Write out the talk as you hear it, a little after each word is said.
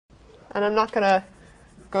And I'm not going to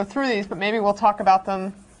go through these, but maybe we'll talk about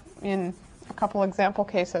them in a couple example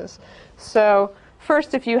cases. So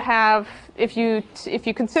first, if you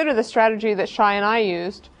consider the strategy that Shai and I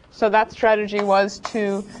used, so that strategy was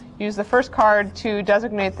to use the first card to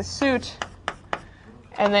designate the suit,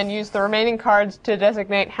 and then use the remaining cards to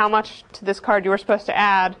designate how much to this card you were supposed to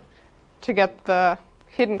add to get the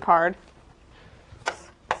hidden card.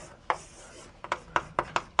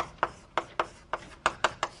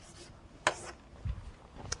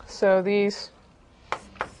 So these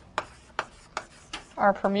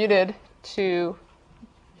are permuted to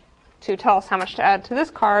tell us how much to add to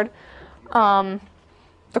this card. The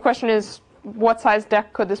question is, what size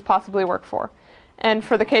deck could this possibly work for? And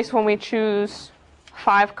for the case when we choose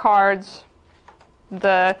 5 cards,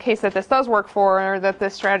 the case that this does work for, or that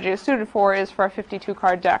this strategy is suited for, is for a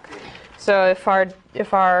 52-card deck. So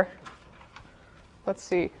if our let's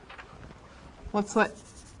see, let's let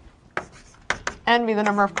n be the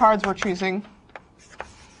number of cards we're choosing.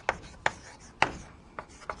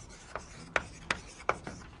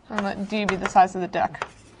 And let d be the size of the deck.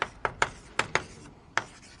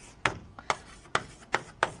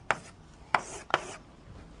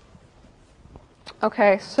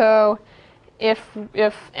 Okay, so if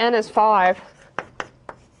n is 5,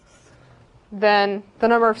 then the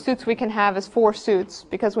number of suits we can have is 4 suits,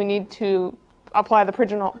 because we need to apply the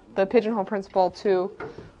pigeonhole principle to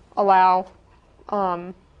allow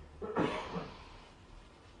the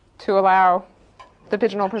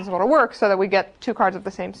pigeonhole principle to work, so that we get 2 cards of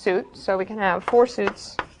the same suit. So we can have 4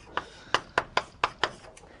 suits,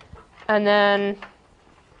 and then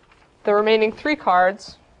the remaining 3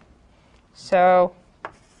 cards. So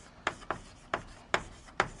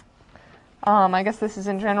I guess this is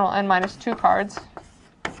in general n minus 2 cards.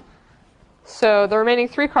 So the remaining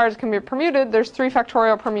 3 cards can be permuted. There's 3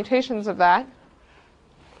 factorial permutations of that.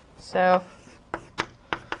 So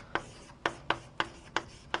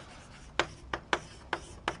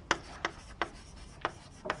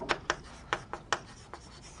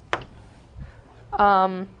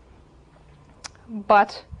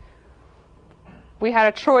but we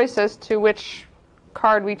had a choice as to which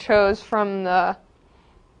card we chose from the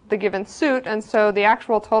given suit, and so the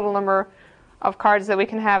actual total number of cards that we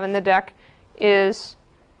can have in the deck is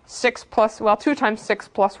 2 times 6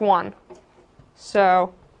 plus 1.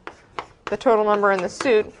 So the total number in the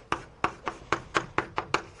suit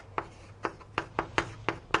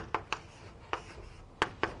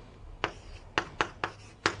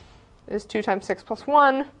is 2 times 6 plus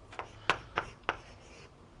 1,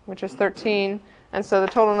 which is 13. And so the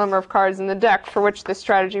total number of cards in the deck for which this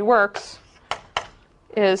strategy works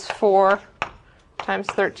is 4 times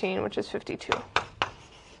 13, which is 52.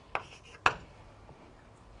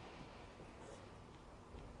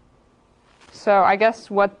 So I guess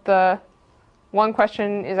what the one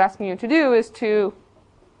question is asking you to do is to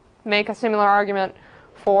make a similar argument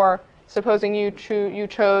for supposing you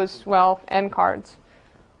chose, well, n cards.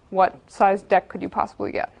 What size deck could you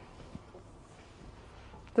possibly get?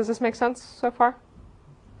 Does this make sense so far?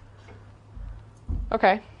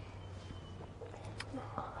 Okay.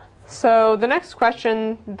 So the next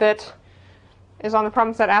question that is on the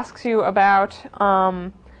problem set asks you about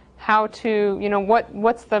how to,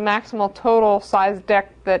 what's the maximal total size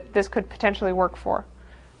deck that this could potentially work for.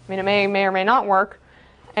 I mean, it may or may not work,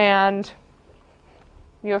 and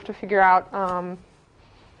you have to figure out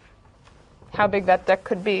how big that deck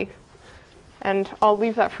could be. And I'll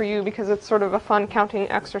leave that for you because it's sort of a fun counting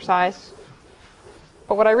exercise.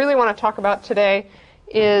 But what I really want to talk about today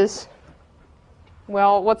is,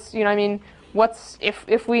 well,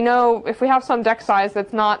 if we have some deck size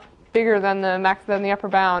that's not bigger than the upper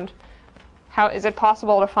bound, how is it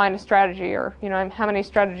possible to find a strategy, or how many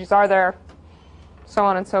strategies are there, so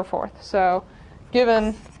on and so forth. So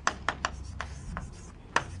given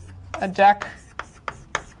a deck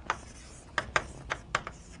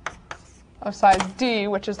of size d,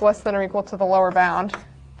 which is less than or equal to the lower bound,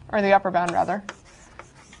 or the upper bound rather,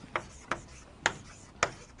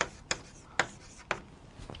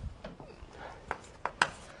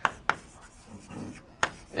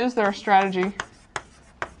 is there a strategy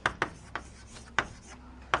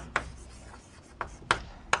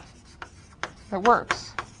that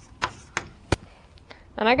works?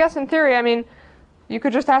 And I guess in theory, you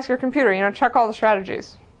could just ask your computer, check all the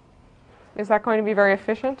strategies. Is that going to be very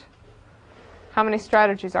efficient? How many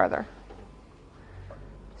strategies are there?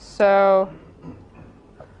 So,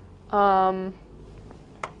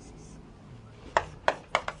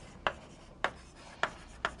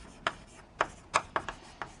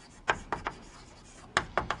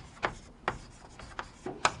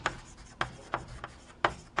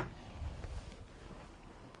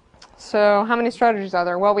 So how many strategies are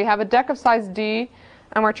there? Well, we have a deck of size D,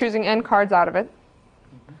 and we're choosing n cards out of it.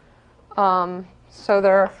 So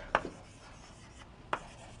there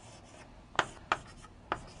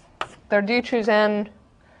do choose n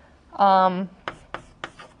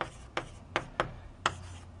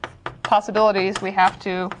possibilities we have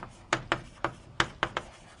to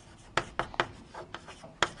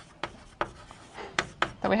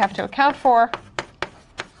account for.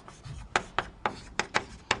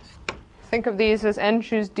 Think of these as n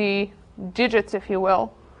choose d digits, if you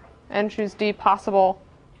will, n choose d possible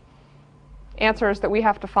answers that we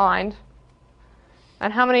have to find.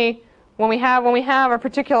 And how many, when we have a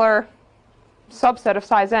particular subset of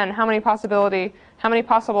size n, how many possible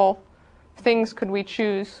things could we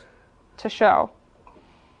choose to show?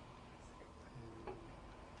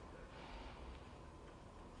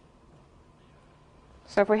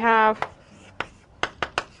 So if we have,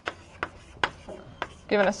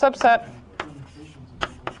 given a subset,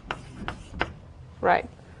 right,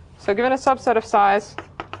 so given a subset of size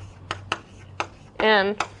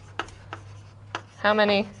n, how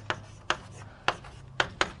many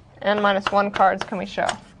n minus 1 cards can we show?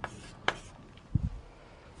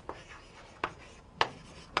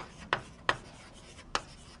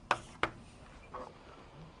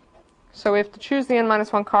 So we have to choose the n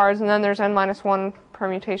minus 1 cards, and then there's n minus 1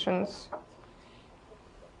 permutations.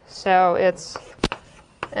 So it's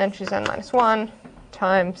n choose n minus 1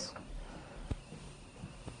 times,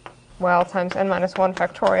 well, times n minus 1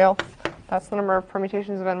 factorial. That's the number of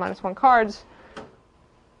permutations of n minus 1 cards.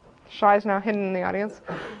 Shai is now hidden in the audience.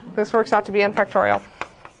 This works out to be n factorial.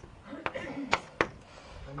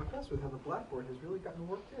 I'm impressed with how the blackboard has really gotten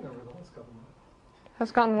worked in over the last couple months.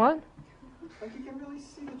 Has gotten what? Like you can really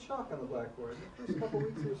see the chalk on the blackboard. The first couple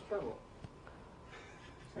weeks it was trouble.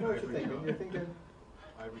 I know what you're thinking. You're thinking,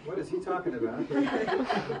 what is he talking about? It's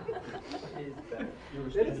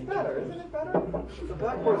better, isn't it better? The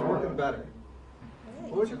blackboard's working better.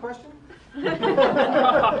 What was your question?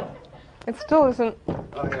 It still isn't.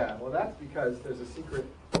 Oh yeah, well that's because there's a secret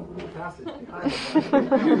passage behind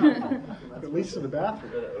it. At least in the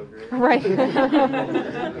bathroom. Right.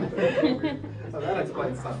 So that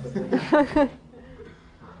explains something.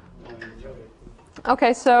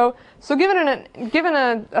 Okay, so given a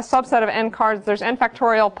subset of n cards, there's n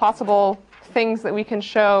factorial possible things that we can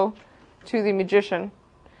show to the magician.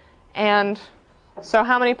 And so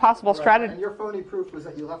how many possible strategies? And your phony proof was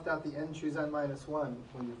that you left out the n choose n minus 1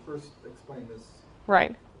 when you first explained this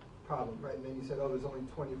problem, right? And then you said, oh, there's only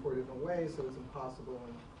 24 different ways, so it's impossible.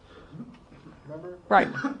 And remember? Right.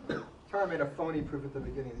 Tara made a phony proof at the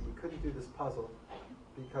beginning that you couldn't do this puzzle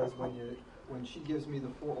because when she gives me the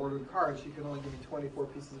 4 ordered cards, she can only give me 24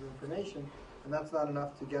 pieces of information, and that's not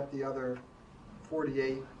enough to get the other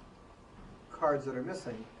 48 cards that are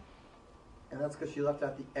missing. And that's because she left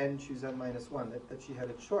out the n choose n minus 1, that she had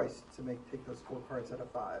a choice to take those 4 cards out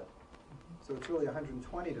of 5. So it's really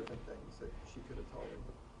 120 different things that she could have told me.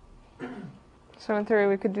 So in theory,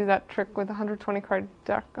 we could do that trick with a 120 card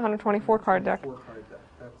deck, 124 card deck. 4 card deck.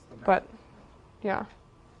 That's the math. But yeah.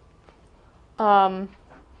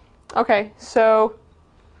 Okay, so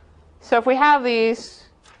if we have these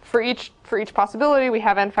for each possibility, we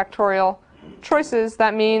have n factorial choices.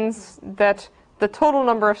 That means that the total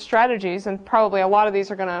number of strategies, and probably a lot of these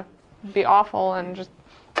are going to be awful and just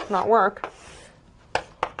not work.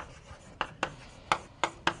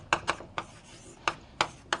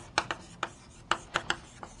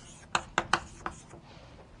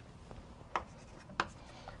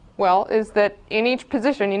 Well, is that in each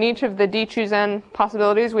position, in each of the d choose n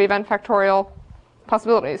possibilities, we have n factorial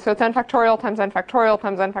possibilities. So it's n factorial times n factorial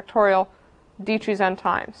times n factorial d choose n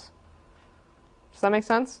times. Does that make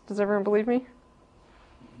sense? Does everyone believe me?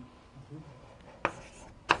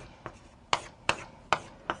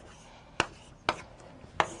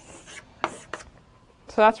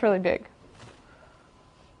 So that's really big.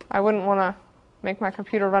 I wouldn't want to make my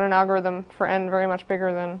computer run an algorithm for n very much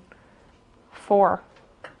bigger than 4,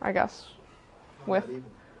 I guess. With Not even.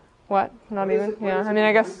 what? Not even? What Yeah, is I it mean,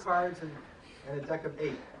 I with guess. 3 cards and a deck of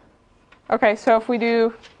 8. Okay, so if we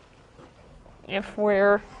do, if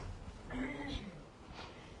we're,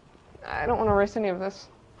 I don't want to erase any of this.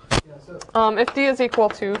 Yeah, so If d is equal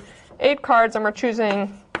to 8 cards and we're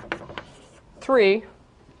choosing 3,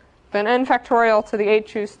 then n factorial to the 8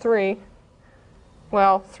 choose 3,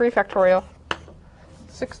 well, 3 factorial,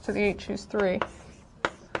 6 to the 8 choose 3,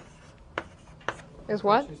 is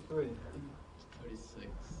what? choose 3. 36.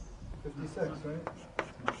 56, right?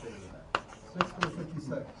 6 to the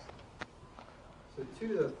 56. So 2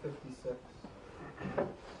 to the 56.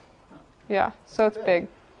 Yeah, so it's big.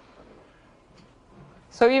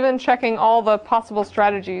 So even checking all the possible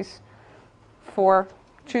strategies for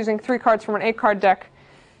choosing 3 cards from an 8-card deck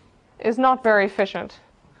is not very efficient.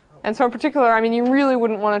 And so in particular, I mean, you really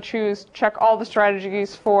wouldn't want to check all the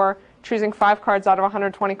strategies for choosing 5 cards out of a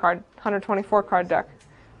 124 card deck.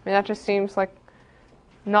 I mean, that just seems like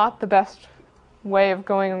not the best way of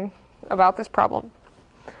going about this problem.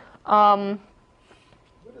 What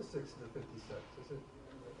is 6 to the 56? Is it?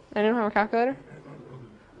 I don't have a calculator.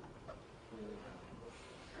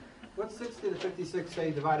 What's 6 to the 56,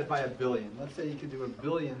 say, divided by 1 billion? Let's say you could do 1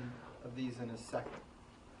 billion of these in a second.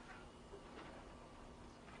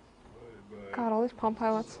 God, all these Palm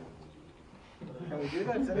Pilots. Can we do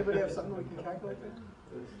that? Does anybody have something we can calculate that?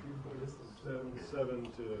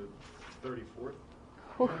 7 to 34th.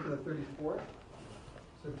 7 to the 34th.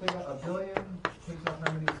 So take out 1 billion, takes off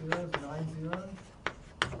how many zeros? 9 zeros.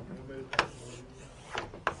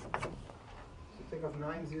 So take off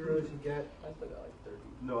 9 zeros, you get...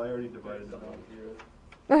 No, I already divided it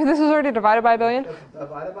out. This is already divided by 1 billion? That's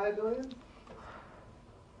divided by 1 billion?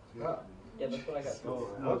 Yeah, that's what I got. Oh,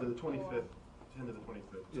 no, to the 25th. 10 to the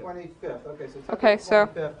 25th. 25th. Okay, so 10 Okay, to the so-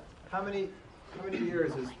 25th. How many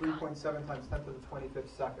years is 3.7 times 10 to the 25th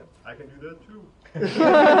second? I can do that too.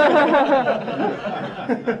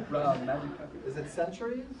 Is it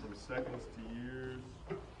centuries? From seconds to years.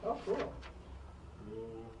 Oh, cool.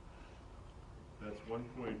 That's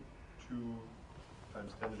 1.2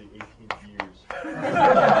 times 10 to the 18th years.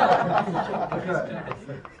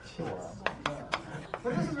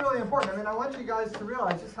 But this is really important. I mean, I want you guys to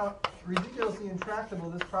realize just how ridiculously intractable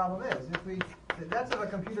this problem is. That's if a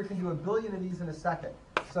computer can do 1 billion of these in a second.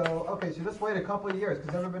 So, okay, so just wait a couple of years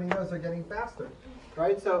because everybody knows they're getting faster,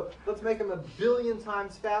 right? So let's make them 1 billion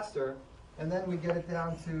times faster, and then we get it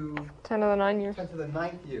down to 10 to the 9 years. 10 to the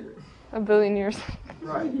 9th years. 1 billion years.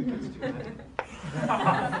 Right.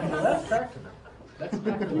 That's practical. That's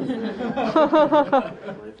practical.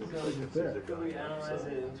 Could we analyze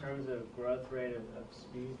it in terms of growth rate of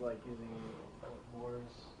speed, like using Moore's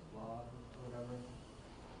law or whatever,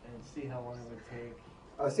 and see how long it would take?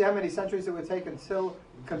 See how many centuries it would take until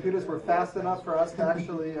computers were fast enough for us to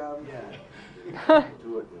actually... Yeah.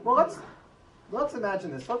 Well, let's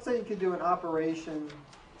imagine this. Let's say you could do an operation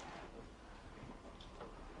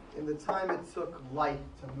in the time it took light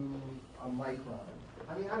to move a micron.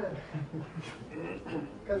 I mean,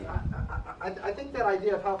 because I think that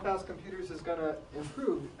idea of how fast computers is going to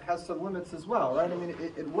improve has some limits as well, right? I mean,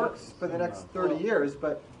 it works for the next 30 years,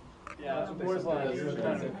 but... Yeah, Moore's law is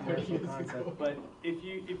kind of a commercial concept, but if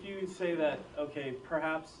you say that, okay,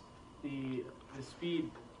 perhaps the speed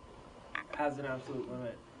has an absolute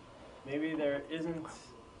limit, maybe there isn't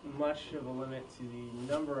much of a limit to the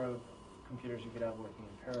number of computers you could have working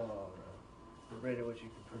in parallel, or the rate at which you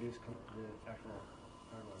could produce the actual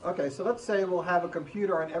hardware. Okay, so let's say we'll have a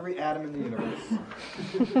computer on every atom in the universe.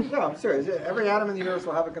 No, I'm serious. Every atom in the universe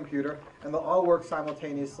will have a computer, and they'll all work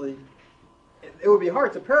simultaneously. It would be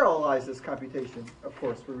hard to parallelize this computation, of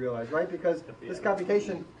course, we realize, right? Because this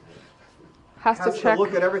computation Has to check.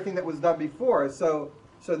 look at everything that was done before. So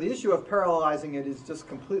the issue of parallelizing it is just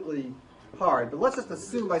completely hard. But let's just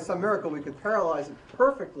assume by some miracle we could parallelize it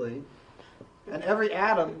perfectly, and every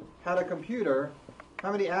atom had a computer.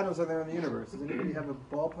 How many atoms are there in the universe? Does anybody have a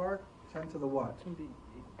ballpark? 10 to the what?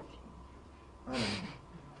 I don't know.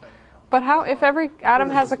 But how, if every atom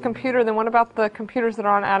has a computer, then what about the computers that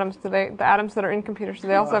are on atoms? The atoms that are in computers, do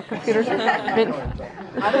they also have computers? I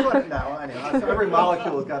just want to know. I know. So every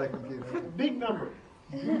molecule has got a computer. Big number.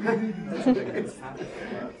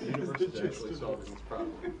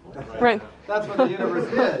 Right. That's what the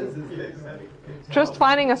universe is. Just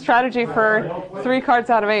finding a strategy for 3 cards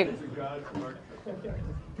out of 8.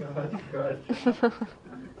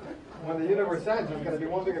 When the universe ends, there's going to be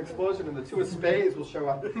one big explosion and the 2 of spades will show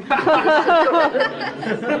up. That's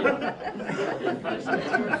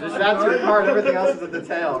your part, everything else is a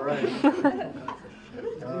detail, right?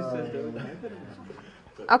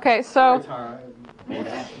 Okay, so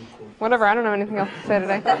whatever, I don't have anything else to say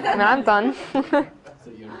today. I mean, I'm done.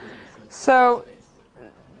 So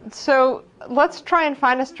let's try and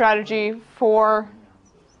find a strategy for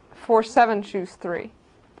 7 choose 3.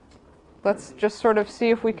 Let's just sort of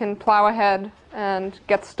see if we can plow ahead and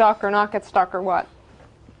get stuck or not get stuck or what.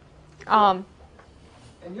 And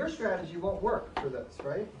your strategy won't work for this,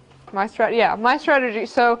 right? My strategy.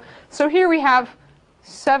 So here we have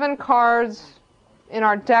 7 cards in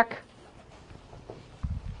our deck.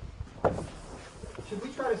 Should we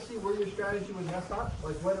try to see where your strategy would mess up?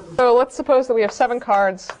 Like what it would... So let's suppose that we have 7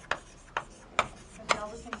 cards.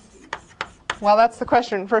 Well, that's the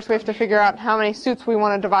question. First, we have to figure out how many suits we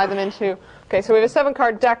want to divide them into Okay, so we have a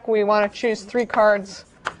 7-card deck. We want to choose 3 cards.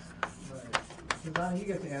 Right. So now you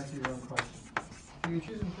get to answer your own question. If you're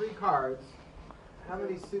choosing 3 cards, how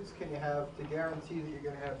many suits can you have to guarantee that you're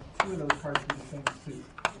going to have 2 of those cards be the same suit?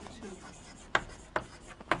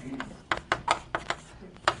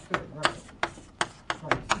 2, right.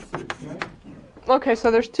 Right, 2 suits, right? Okay,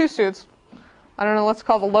 so there's 2 suits. I don't know, let's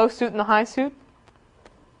call the low suit and the high suit.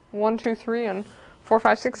 1, 2, 3, and 4,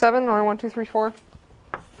 5, 6, 7, or 1, 2, 3, 4.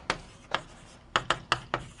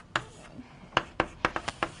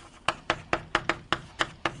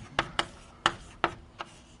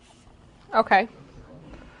 Okay.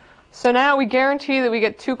 So now we guarantee that we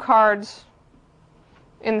get 2 cards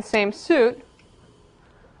in the same suit.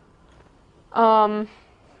 I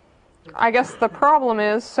guess the problem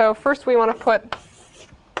is, so first we want to put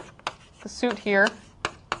the suit here.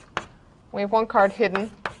 We have 1 card hidden.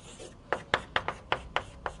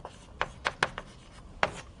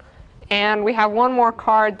 And we have 1 more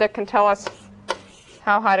card that can tell us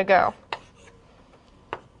how high to go.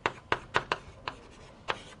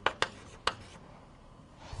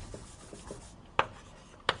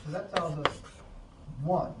 So that tells us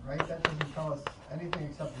 1, right? That doesn't tell us anything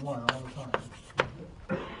except 1 all the time.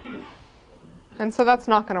 And so that's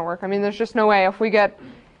not going to work. I mean, there's just no way. If we get,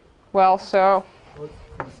 well, so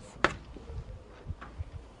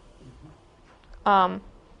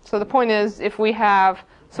the point is, if we have,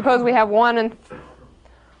 suppose we have 1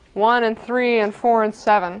 and 3 and 4 and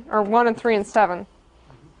 7, or 1 and 3 and 7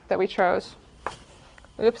 that we chose.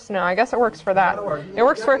 Oops, no, I guess it works for that. It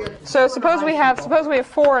works for, so suppose we have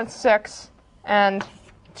 4 and 6 and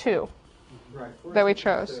 2 that we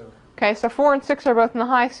chose. Okay, so 4 and 6 are both in the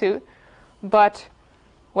high suit, but,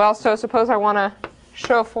 well, so suppose I want to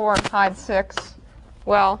show 4 and hide 6.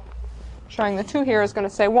 Well, showing the 2 here is going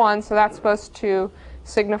to say 1, so that's supposed to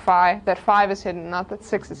signify that 5 is hidden, not that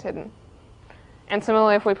 6 is hidden. And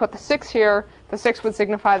similarly, if we put the 6 here, the 6 would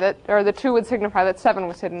signify that, or the 2 would signify that 7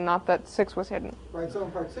 was hidden, not that 6 was hidden. Right, so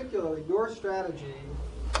in particular, your strategy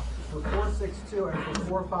for 4, 6, 2 and for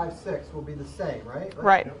 4, 5, 6 will be the same, right?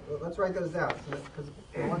 Right. Let's write those down, because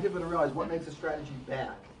I want people to realize what makes a strategy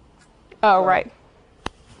bad. Oh, right.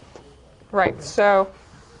 Right, so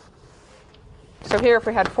here if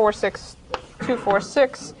we had 4, 6, 2, 4,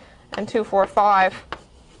 6, and 2, 4, 5,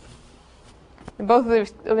 in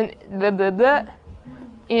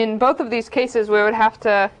both of these cases we would have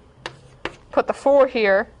to put the 4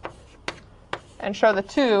 here and show the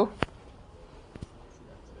 2.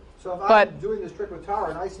 So if I'm doing this trick with tower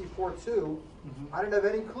and I see 4, 2, I don't have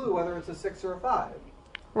any clue whether it's a 6 or a 5.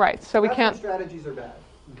 Right, so we That's can't. when strategies are bad.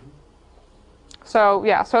 So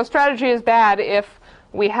yeah, so a strategy is bad if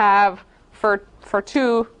we have for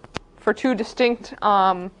two distinct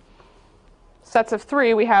sets of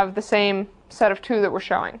 3, we have the same set of 2 that we're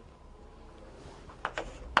showing.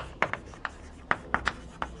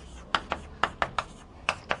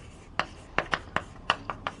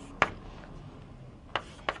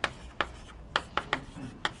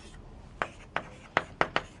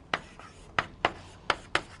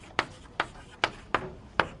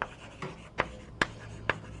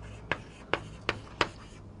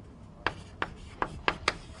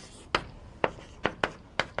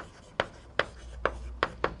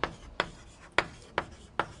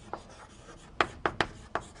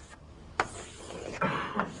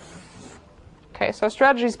 Okay, so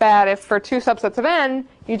strategy is bad if for 2 subsets of n,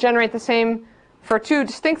 you generate the same, for 2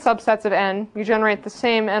 distinct subsets of n, you generate the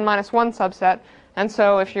same n minus 1 subset. And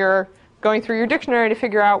so if you're going through your dictionary to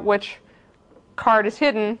figure out which card is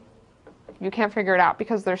hidden, you can't figure it out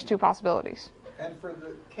because there's 2 possibilities. And for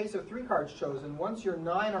the case of 3 cards chosen, once you're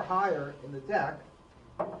 9 or higher in the deck,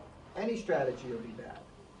 any strategy will be bad.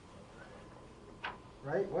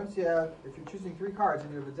 Right? Once you have, if you're choosing 3 cards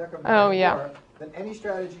and you have a deck of 9 or more, then any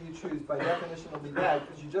strategy you choose by definition will be bad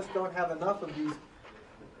because you just don't have enough of these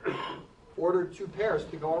ordered 2 pairs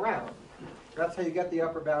to go around. That's how you get the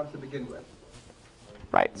upper bound to begin with.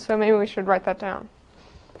 Right, so maybe we should write that down.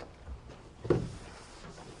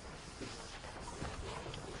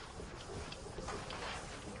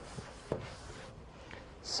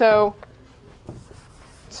 So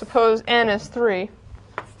suppose n is 3.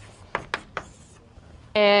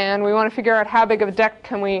 And we want to figure out how big of a deck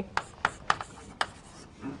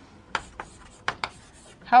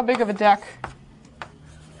how big of a deck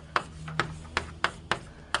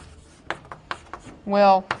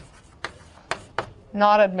will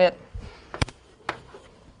not admit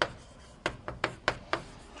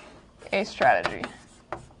a strategy.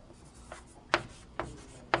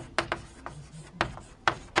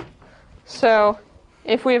 So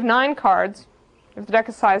if we have 9 cards, if the deck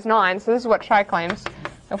is size 9, so this is what Shai claims,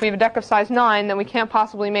 If we have a deck of size 9, then we can't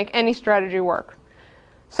possibly make any strategy work.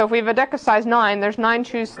 So if we have a deck of size 9, there's 9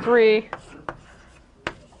 choose 3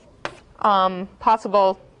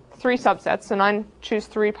 possible 3 subsets. So 9 choose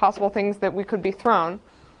 3 possible things that we could be thrown.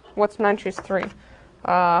 What's 9 choose 3?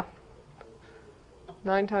 9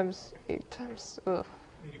 times 8 times,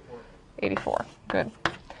 84. Good.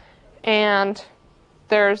 And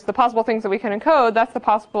there's the possible things that we can encode. That's the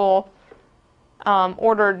possible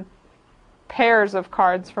ordered pairs of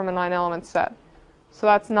cards from a 9-element set. So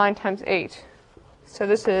that's 9 times 8. So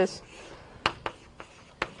this is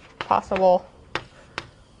possible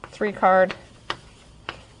 3-card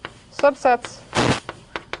subsets.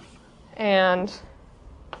 And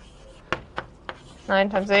 9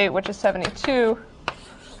 times 8, which is 72,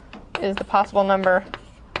 is the possible number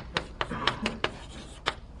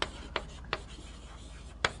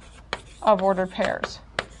of ordered pairs.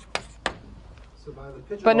 So by the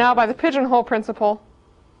pigeonhole But now by the pigeonhole principle,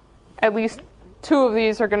 at least 2 of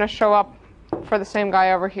these are going to show up for the same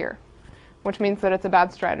guy over here, which means that it's a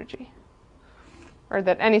bad strategy, or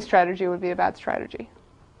that any strategy would be a bad strategy.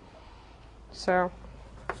 So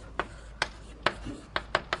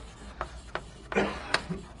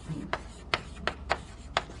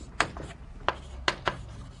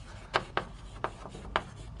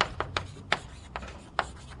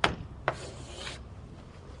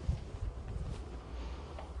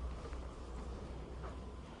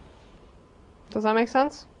does that make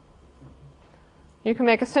sense? You can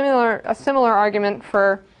make a similar argument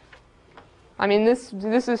for, I mean, this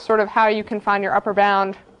is sort of how you can find your upper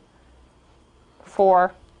bound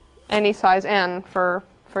for any size n for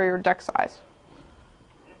your deck size.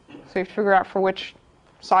 So you have to figure out for which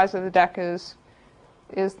size of the deck is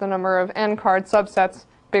the number of n card subsets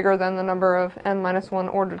bigger than the number of n minus 1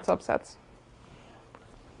 ordered subsets.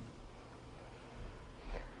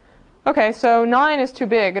 Okay, so 9 is too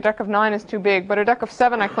big. A deck of 9 is too big, but a deck of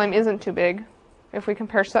 7 I claim isn't too big. If we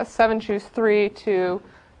compare 7 choose 3 to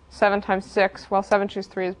 7 times 6, well, 7 choose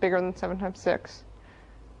 3 is bigger than 7 times 6.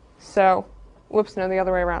 So, whoops, no, the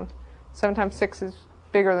other way around. 7 times 6 is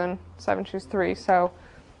bigger than 7 choose 3, so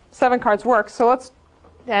 7 cards work. So let's,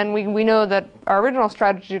 and we know that our original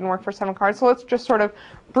strategy didn't work for 7 cards, so let's just sort of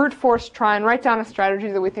brute force try and write down a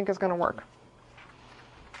strategy that we think is going to work.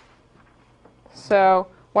 So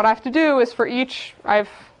what I have to do is for each, I've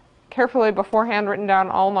carefully beforehand written down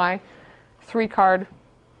all my 3-card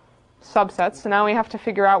subsets. So now we have to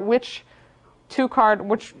figure out which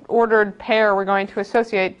ordered pair we're going to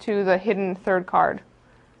associate to the hidden 3rd card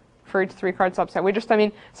for each 3-card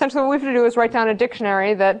subset. Essentially what we have to do is write down a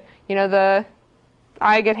dictionary that,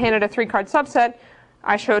 I get handed a 3-card subset,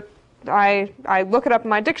 I look it up in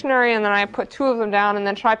my dictionary, and then I put 2 of them down, and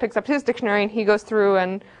then Shai picks up his dictionary, and he goes through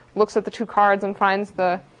and looks at the 2 cards and finds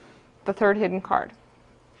the 3rd hidden card.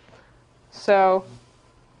 So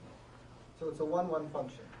it's a 1-1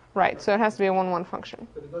 function. Right, so it has to be a 1-1 function.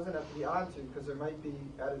 But it doesn't have to be onto, because there might be,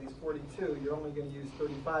 out of these 42, you're only going to use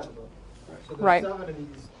 35 of them. So there's Right. 7 of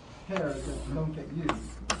these pairs that don't get used,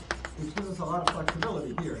 which gives us a lot of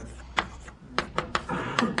flexibility here.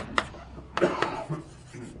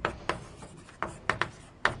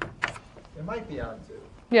 It might be onto.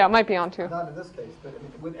 Yeah, it might be onto. Not in this case, but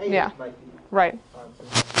with 8 Yeah. it might be Right.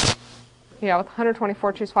 onto. Yeah, with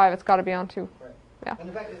 124 choose 5, it's got to be onto. Right. Yeah. And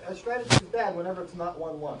in fact, a strategy is bad whenever it's not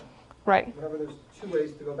 1-1. Right. Whenever there's 2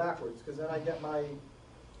 ways to go backwards, because then I get my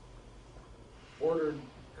ordered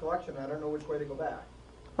collection, and I don't know which way to go back.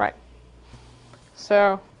 Right.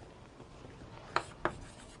 So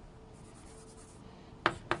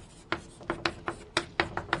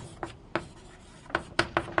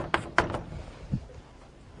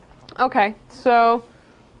okay, so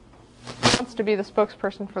who wants to be the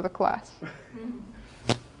spokesperson for the class?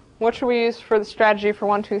 What should we use for the strategy for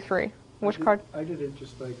 1, 2, 3? Which card? I did it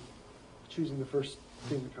just like choosing the first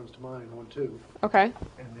thing that comes to mind, 1, 2, Okay.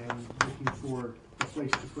 and then looking for a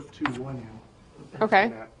place to put 2, 1 in. Okay.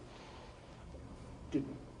 And that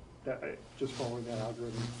didn't. Just following that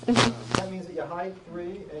algorithm. That means that you hide 3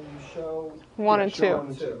 and you show 1 and show 2. 1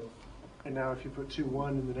 and 2. And now if you put 2,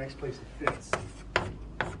 1 in the next place, it fits.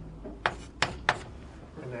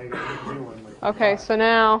 And now you got a new one. Like Okay, 5. so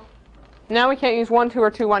now we can't use 1, 2,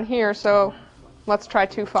 or 2, 1 here, so let's try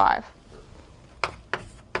 2, 5.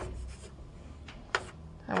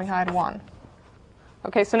 And we hide 1.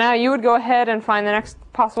 Okay, so now you would go ahead and find the next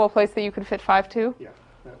possible place that you could fit 5 to? Yeah.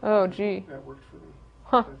 Oh, gee. That worked for me.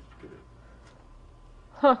 Huh.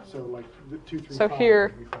 Huh. So like the 2, 3, So 5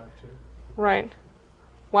 here- would be 5, 2. Right.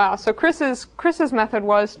 Wow, so Chris's method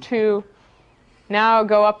was to now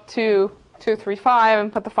go up to 2, 3, 5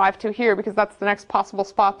 and put the 5, 2 here because that's the next possible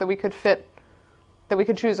spot that we could fit that we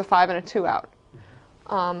could choose a 5 and a 2 out.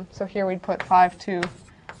 So here we'd put 5, 2,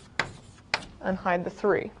 and hide the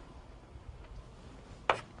 3.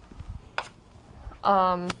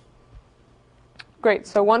 Great,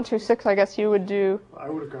 so 1, 2, 6, I guess you would do. I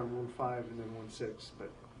would have gone 1, 5 and then 1, 6, but.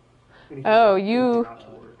 Oh, you. Not to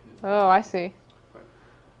work. Oh, I see.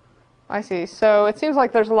 I see. So it seems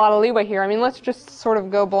like there's a lot of leeway here. I mean, let's just sort of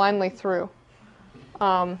go blindly through.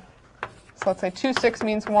 So let's say 2, 6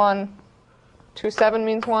 means 1, 2, 7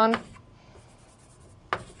 means 1. Yeah,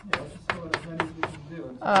 just so as many as we can do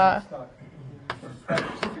until we're stuck.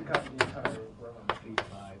 Practice if you got the entire row. 8, 5.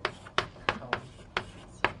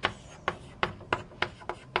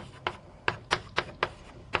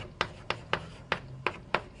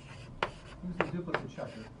 Who's the duplicate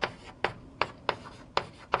checker?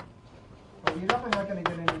 Well, you're definitely not going to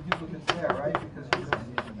get any duplicates there, right? Because you don't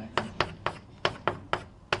need the next.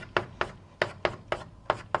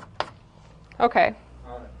 Okay,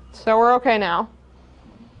 All right. so we're okay now.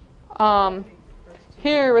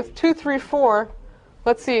 Here with 2, 3, 4,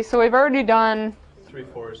 let's see. So we've already done 3,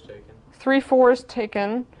 4 is taken. 3, 4 is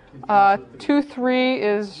taken. 2, 3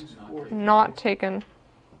 is not taken.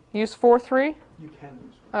 Use 4, 3? You can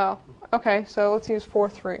use Oh, okay, so let's use 4,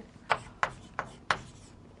 3.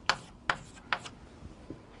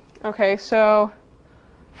 Okay, so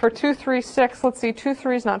for 2, 3, 6, let's see, 2,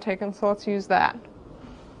 3 is not taken, so let's use that.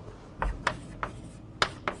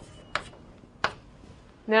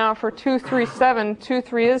 Now for 2, 3, 7, 2,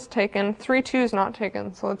 3 is taken, 3, 2 is not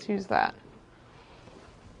taken, so let's use that.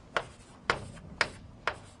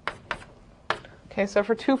 Okay, so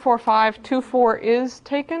for 2, 4, 5, 2, 4 is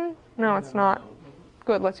taken? No, it's not.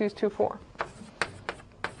 Good, let's use 2, 4.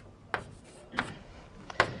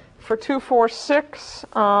 For 2, 4, 6,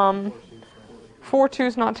 4, 2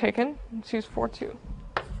 is not taken. Let's use 4, 2.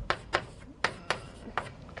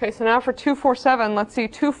 Okay, so now for 2, 4, 7, let's see.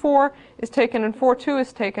 2, 4 is taken and 4, 2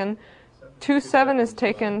 is taken. 2, 7 is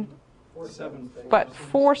taken, but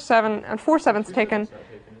 4, 7, and 4, 7 is taken.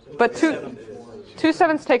 But 2,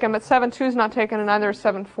 7 is taken, but 7, 2 is not taken, and neither is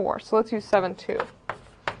 7, 4. So let's use 7, 2.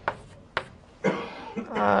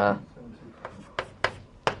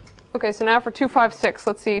 Okay, so now for 2, 5, 6,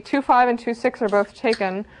 let's see. 2, 5 and 2, 6 are both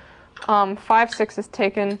taken. 5, 6 is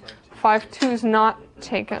taken. 5, 2 is not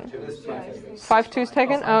taken. 5, 2 is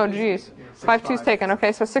taken? Oh, geez. 5, 2 is taken.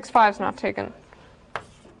 Okay, so 6, 5 is not taken.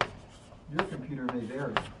 Your computer may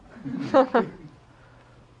vary.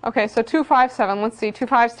 Okay, so 2, 5, 7. Let's see. 2,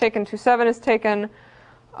 5 is taken. 2, 7 is taken.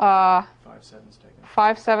 5, 7 is taken.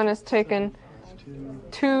 5, 7 is taken.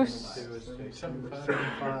 2,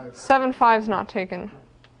 7, 5 is not taken.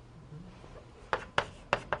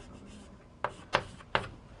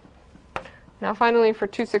 Now finally for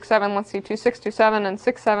 2, 6, 7, let's see, 2, 6, 2, 7, and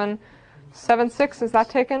 6, 7. 7, 6, is that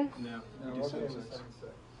taken? No. No, okay with 7, 6.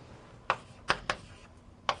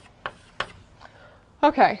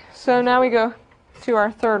 Okay, so now we go to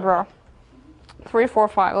our third row. 3, 4,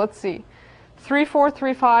 5, let's see. 3, 4,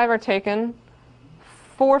 3, 5 are taken.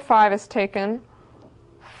 4, 5 is taken.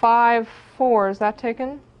 5, 4, is that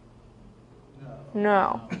taken?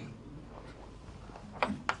 No.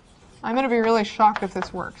 I'm going to be really shocked if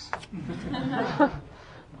this works.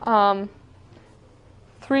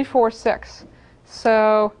 3, 4, 6.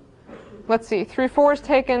 So let's see. 3, 4 is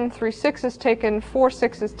taken. 3, 6 is taken. 4,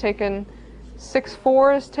 6 is taken. 6,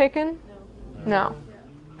 4 is taken? No.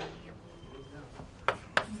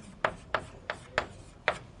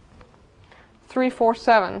 Three, 4,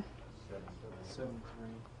 7.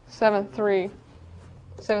 7, 3.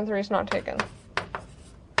 7, 3 is not taken.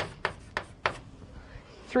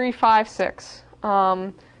 3, 5, 6.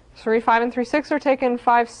 3, 5, and 3, 6 are taken.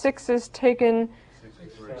 5, 6 is taken.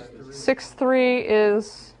 6, 3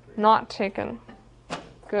 is not taken.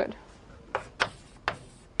 Good.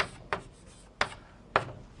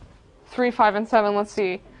 3, 5, and 7, let's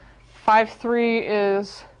see. 5, 3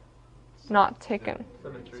 is not taken.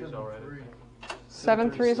 7, 3 is all right. 7,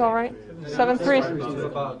 3 is all right? 7, 3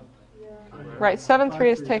 right, 7, 3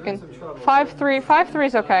 is taken. 5, 3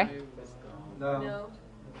 is okay. No.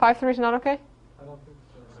 5, 3 is not okay? I don't think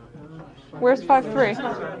so. Where's 5, 3?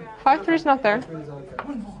 5, 3 is not there. 3 is okay.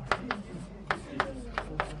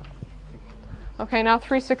 Okay, now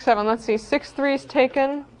 3, 6, 7. Let's see. 6, 3 is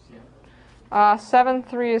taken. 7,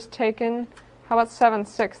 3 is taken. How about 7,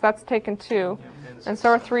 6? That's taken too. And so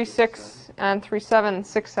are 3, 6, and 3, 7, and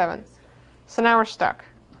 6, 7. So now we're stuck.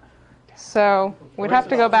 So we'd have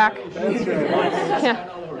to go back. Yeah.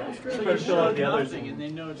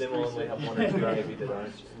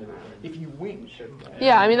 If you win.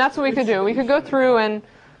 Yeah, I mean, that's what we could do. We could go through and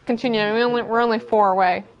continue. I mean, we're only 4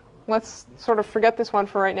 away. Let's sort of forget this one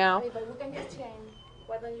for right now. But we can just change.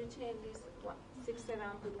 don't you change this 6, 7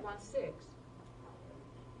 with 1, 6?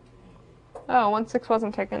 Oh, 1, 6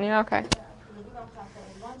 wasn't taken. Yeah, okay. Yeah, because we don't have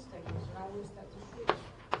any 1 taken, so now we start to 6.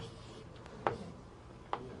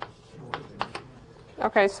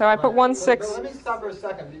 Okay, so I put 1, 6. But let me stop for a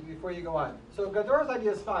second before you go on. So Gadora's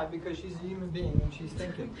idea is fine because she's a human being and she's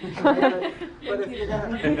thinking. Right? But if you're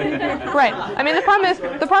gonna Right. I mean, the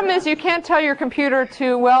problem is you can't tell your computer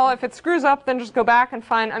to, well, if it screws up, then just go back and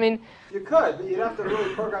find. I mean, you could, but you'd have to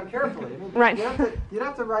really program carefully. I mean, Right. You'd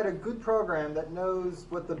have to write a good program that knows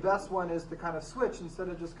what the best one is to kind of switch instead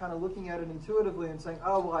of just kind of looking at it intuitively and saying,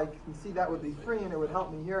 oh, well, I can see that would be 3 and it would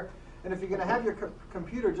help me here. And if you're going to have your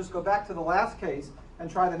computer just go back to the last case and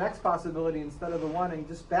try the next possibility instead of the one and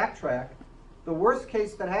just backtrack, the worst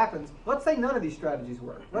case that happens, let's say none of these strategies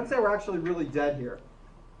work. Let's say we're actually really dead here.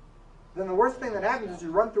 Then the worst thing that happens is you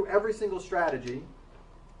run through every single strategy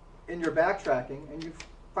in your backtracking and you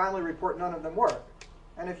finally report none of them work.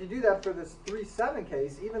 And if you do that for this 3-7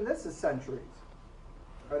 case, even this is centuries,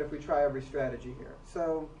 right, if we try every strategy here.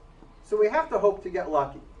 So we have to hope to get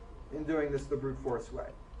lucky in doing this the brute force way.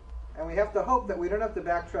 And we have to hope that we don't have to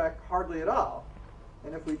backtrack hardly at all.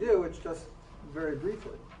 And if we do, it's just very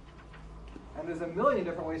briefly. And there's a million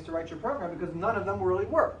different ways to write your program because none of them really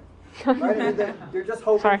work. Right? I mean, you're just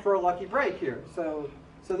hoping for a lucky break here. So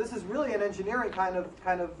this is really an engineering kind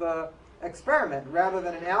of experiment rather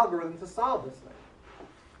than an algorithm to solve this thing.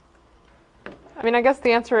 I mean, I guess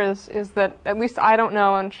the answer is that at least I don't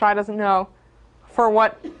know and Shai doesn't know for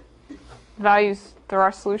what values there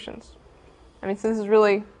are solutions. I mean, so this is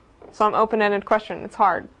really some open-ended question. It's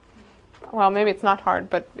hard. Well, maybe it's not hard,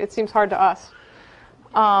 but it seems hard to us.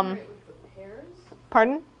 With the pairs?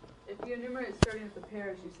 Pardon? If you enumerate starting with the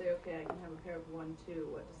pairs, you say, okay, I can have a pair of 1, 2.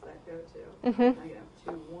 What does that go to? Mm-hmm. I can have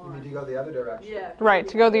 2, 1. You need to go the other direction. Yeah. Right,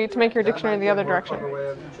 to make your dictionary the other direction.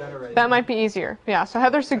 That might be easier. Yeah, so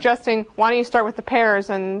Heather's suggesting, why don't you start with the pairs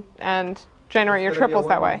and generate your triples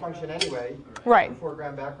that way? Function anyway. Right. The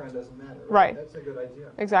foreground background doesn't matter. Right. That's a good idea.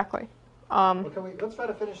 Exactly. Well, let's try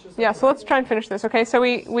to finish this. Yeah, so let's try and finish this. Okay, so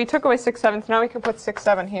we took away 6, 7, so now we can put 6,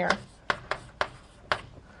 7 here.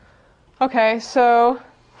 Okay, so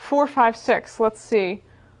 4, 5, 6. Let's see. You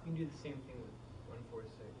can do the same thing with 1, 4,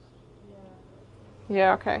 6.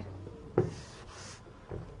 Yeah, okay.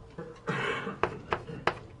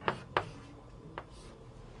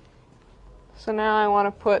 So now I want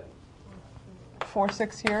to put 4,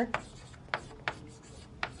 6 here.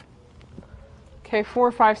 Okay,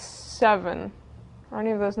 4, 5, 7. Are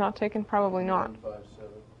any of those not taken? Probably not. 5, 7.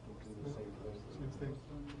 We can do the same thing.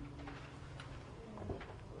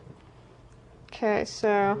 Okay,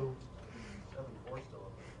 so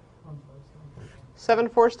 7,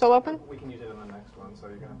 4 still open? We can use it in the next one, so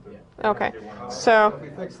you're going to have to Okay, do one off. so If we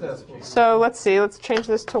fix this, so let's see. Let's change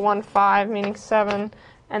this to 1, 5, meaning 7,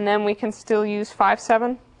 and then we can still use 5,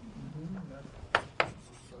 7.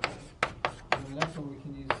 the next one we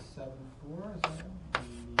can use 7, 4. Is that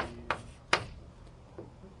right?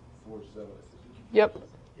 4, 7. Yep.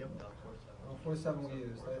 Oh, 4, 7 we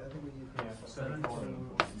used. I think we used 7, 4.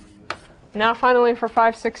 Now finally for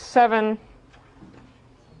 5, 6, 7.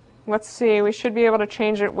 Let's see. We should be able to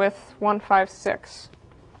change it with 1, 5, 6.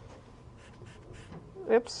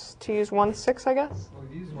 Oops, to use 1, 6, I guess.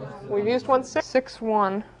 We've used 1. We've used 1, 6. 6,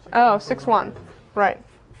 1. Oh, 6, 1. Right.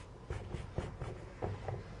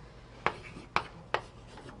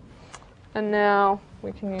 And now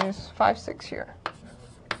we can use 5, 6 here.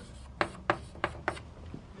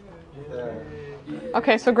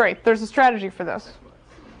 Okay, so great. There's a strategy for this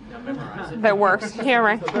that works. Yeah,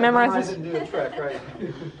 right. Memorize this. And do the trick, right?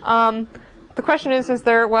 The question is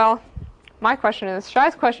there, well, my question is,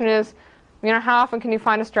 Shai's question is, how often can you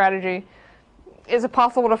find a strategy? Is it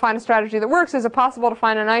possible to find a strategy that works? Is it possible to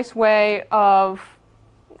find a nice way of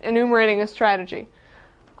enumerating a strategy?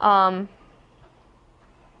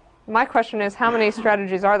 My question is, how many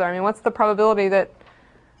strategies are there? I mean, what's the probability that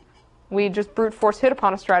we just brute force hit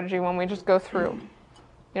upon a strategy when we just go through?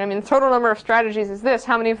 I mean, the total number of strategies is this.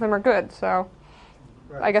 How many of them are good? So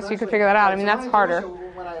Right. I guess you could figure that out. I mean, that's harder.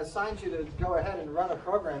 When I assigned you to go ahead and run a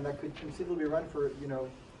program that could conceivably run for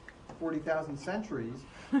 40,000 centuries,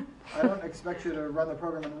 I don't expect you to run the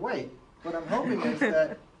program and wait. What I'm hoping is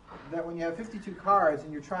that when you have 52 cards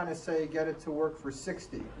and you're trying to say get it to work for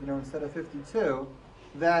 60, instead of 52,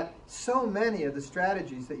 that so many of the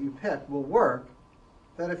strategies that you pick will work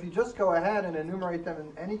that if you just go ahead and enumerate them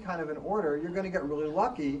in any kind of an order, you're going to get really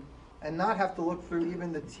lucky and not have to look through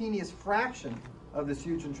even the teeniest fraction of this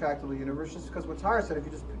huge intractable universe, just because what Tara said, if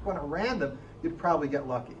you just pick one at random, you'd probably get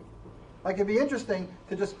lucky. Like, it'd be interesting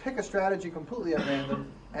to just pick a strategy completely at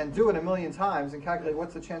random and do it a million times and calculate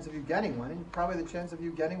what's the chance of you getting one, and probably the chance of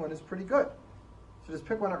you getting one is pretty good. So just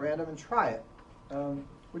pick one at random and try it,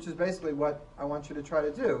 which is basically what I want you to try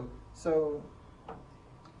to do. So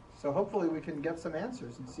hopefully we can get some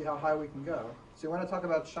answers and see how high we can go. So you want to talk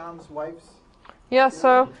about Sham's wife's? Yeah, What's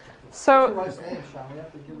your so wife's name, Sham? We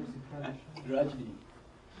have to give her some credit. Rajni.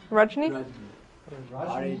 Rajni? Rajni?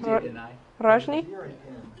 R-A-J-N-I. Rajni? You're an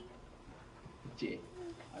N. J.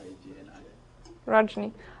 R-A-J-N-I.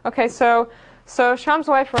 Rajni. Okay, so Sham's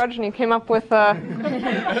wife Rajni came up with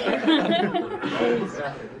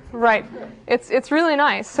right. It's really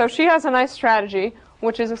nice. So she has a nice strategy,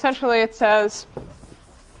 which is essentially it says. And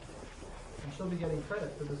she'll be getting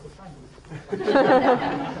credit for this assignment.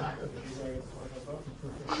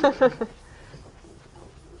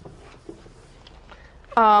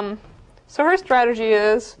 So her strategy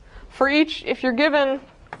is for each, if you're given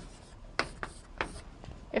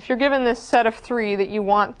this set of 3 that you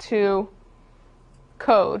want to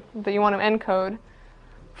code, that you want to encode,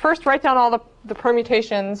 first write down all the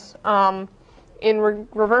permutations in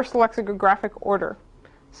reverse lexicographic order.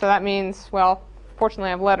 So that means, well, fortunately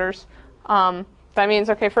I have letters. That means,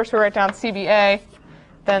 okay, first we write down CBA,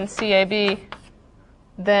 then CAB,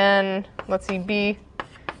 then, let's see,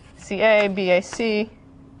 BCA, BAC,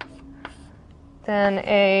 then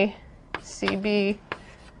ACB,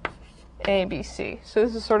 ABC. So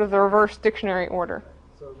this is sort of the reverse dictionary order.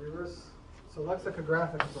 So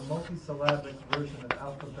lexicographic is a multisyllabic version of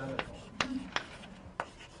alphabetical.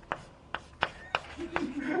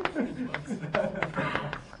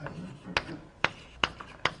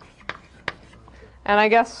 And I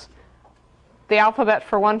guess the alphabet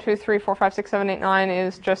for 1, 2, 3, 4, 5, 6, 7, 8, 9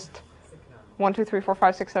 is just 1, 2, 3, 4,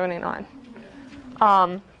 5, 6, 7, 8,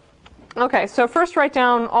 9. Okay, so first write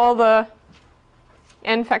down all the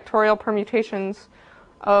n factorial permutations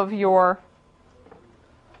of your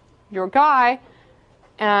guy,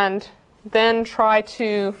 and then try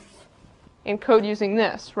to encode using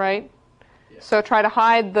this, right? Yeah. So try to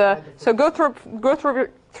hide so go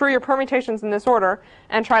through your permutations in this order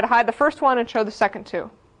and try to hide the first one and show the second 2.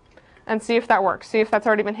 And see if that works. See if that's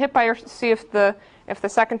already been hit by see if the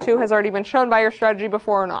second 2 has already been shown by your strategy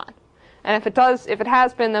before or not. And if it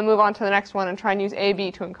has been, then move on to the next one and try and use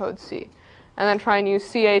AB to encode C. And then try and use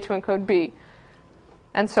CA to encode B.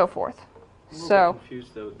 And so forth. I'm a little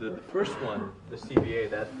confused though. The first one, the CBA,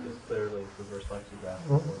 that is clearly reverse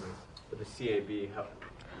lexicographic order. But the CAB,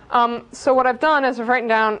 how? So what I've done is I've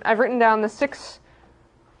written down the 6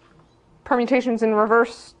 permutations in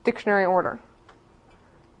reverse dictionary order.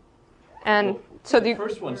 And so the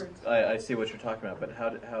first one's, I see what you're talking about, but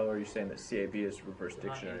how are you saying that CAB is reverse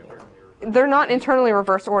dictionary order? They're not internally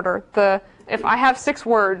reverse order. If I have 6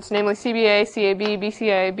 words, namely CBA, CAB,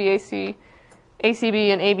 BCA, BAC, ACB,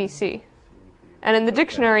 and ABC. And in the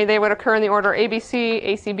dictionary, they would occur in the order ABC,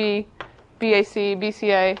 ACB, BAC,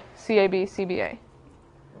 BCA, CAB, CBA.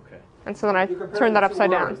 Okay. And so then I turn that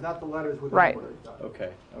upside down. Not the letters within right. the words.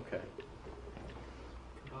 Okay.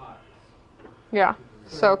 Yeah.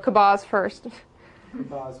 So Kabaz first.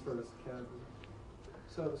 Kabaz first.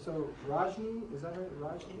 So Rajni, is that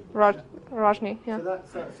right? Rajni, yeah.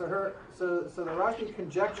 So the Rajni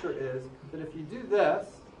conjecture is that if you do this,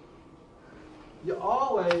 you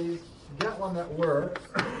always get one that works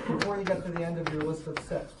before you get to the end of your list of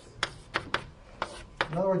 6.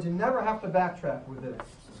 In other words, you never have to backtrack with this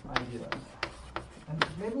idea. And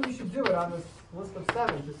maybe we should do it on this list of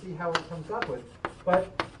 7 to see how it comes up with.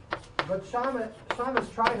 But Shama's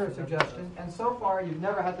tried her suggestion, and so far you've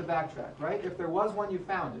never had to backtrack, right? If there was one, you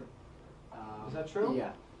found it. Is that true?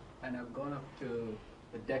 Yeah. And I've gone up to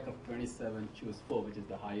the deck of 27, choose 4, which is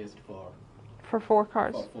the highest for 4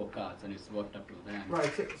 cards. For 4 cards, and it's worked up to then.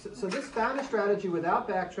 Right. So this found a strategy without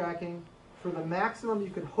backtracking for the maximum you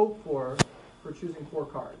could hope for choosing 4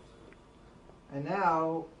 cards. And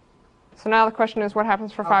now. So now the question is, what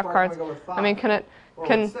happens for 5 cards? Can we go with 5? I mean, or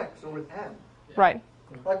with 6 or with n? Right.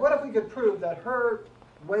 Like, what if we could prove that her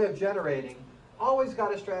way of generating always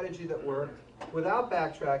got a strategy that worked without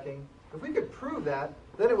backtracking? If we could prove that,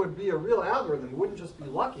 then it would be a real algorithm. It wouldn't just be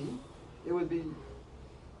lucky. It would be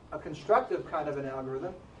a constructive kind of an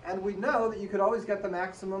algorithm. And we know that you could always get the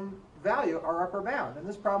maximum value, or upper bound. And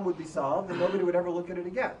this problem would be solved, and nobody would ever look at it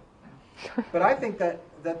again. But I think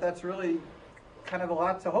that's really kind of a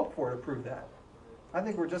lot to hope for to prove that. I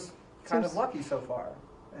think we're just kind of lucky so far.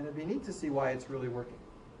 And it'd be neat to see why it's really working.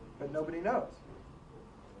 But nobody knows.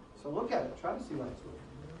 So look at it. Try to see why it's working.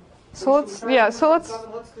 So let's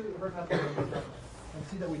do her method and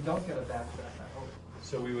see that we don't get a backtrack. I hope.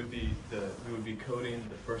 So we would be coding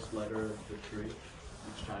the first letter of the tree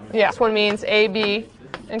each time. Yeah. This one means A, B,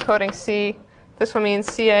 encoding C. This one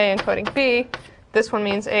means CA encoding B. This one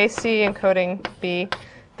means AC encoding B.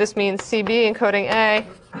 This means CB encoding A.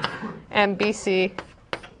 And BC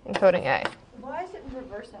encoding A. Why is it in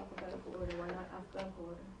reverse alphabetical order? Why not alphabetical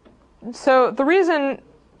order? So the reason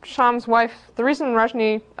Sham's wife, the reason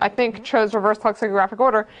Rajni, I think, chose reverse lexicographic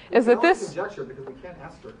order is that this... conjecture because we can't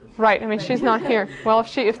ask her. Right, I mean, she's not here. Well,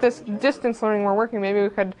 if this distance learning were working, maybe we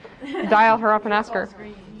could dial her up and ask her.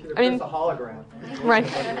 I mean, it's a hologram.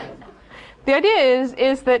 Right. The idea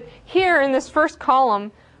is that here in this first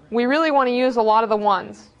column, we really want to use a lot of the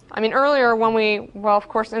ones. I mean, earlier when well, of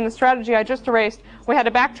course, in the strategy I just erased, we had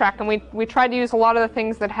to backtrack, and we tried to use a lot of the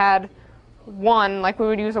things that had 1, like we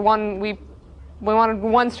would use a 1, we wanted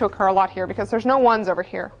ones to occur a lot here because there's no ones over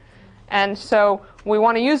here. And so we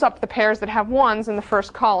want to use up the pairs that have ones in the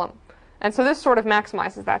first column. And so this sort of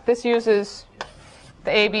maximizes that. This uses the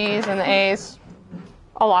ABs and the A's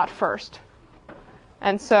a lot first.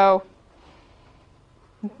 And so,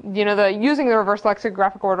 you know, using the reverse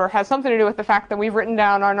lexicographic order has something to do with the fact that we've written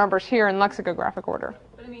down our numbers here in lexicographic order.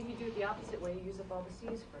 But I mean, if you do it the opposite way, you use up all the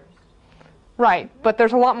C's first. Right, but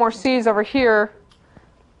there's a lot more C's over here.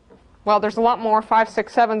 Well, there's a lot more 5,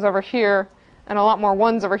 6, 7s over here, and a lot more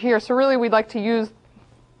 1s over here. So really, we'd like to use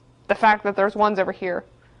the fact that there's 1s over here,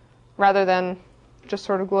 rather than just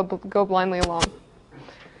sort of go blindly along.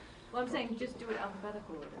 Well, I'm saying just do it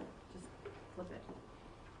alphabetical order. Just flip it.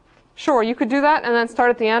 Sure, you could do that and then start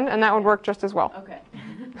at the end, and that would work just as well. Okay.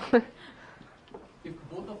 If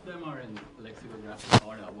both of them are in lexicographic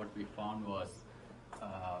order, what we found was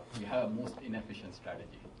we have a most inefficient strategy.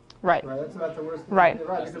 Right. Right, that's about the worst thing. Right.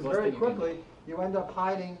 Right, That's the because worst very thing you can quickly you end up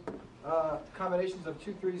hiding combinations of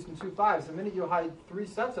 2 3s and 2 5s. The minute you hide 3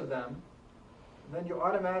 sets of them, then you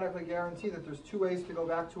automatically guarantee that there's 2 ways to go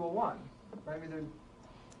back to a 1. Right? I mean,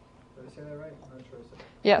 did I say that right? I'm not sure I said that.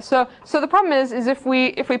 Yeah. So the problem is if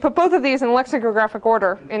we put both of these in lexicographic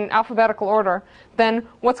order, in alphabetical order, then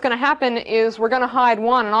what's going to happen is we're going to hide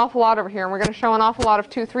 1 an awful lot over here, and we're going to show an awful lot of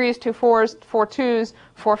 2 3s, 2 4s, 4 2s,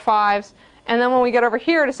 4 5s. And then when we get over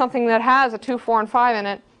here to something that has a 2, 4, and 5 in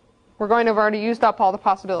it, we're going to have already used up all the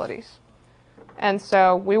possibilities. And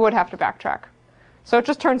so we would have to backtrack. So it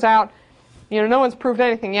just turns out, you know, no one's proved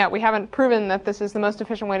anything yet. We haven't proven that this is the most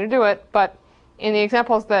efficient way to do it, but in the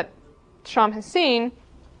examples that Sham has seen,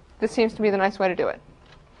 this seems to be the nice way to do it.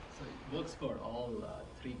 So it works for all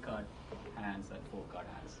 3-card hands and 4-card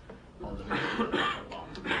hands, all the way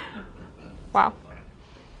to Wow.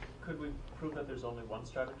 Could we prove that there's only one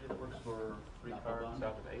strategy that works for 3 cards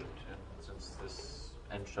out of 8, and since this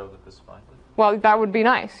and show that this finds it? Well, that would be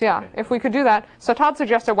nice, yeah, Okay. if we could do that. So Todd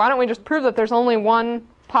suggested, why don't we just prove that there's only one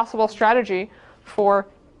possible strategy for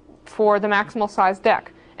the maximal size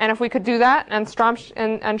deck? And if we could do that, and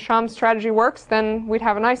Sham's strategy works, then we'd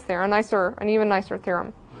have an even nicer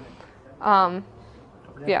theorem.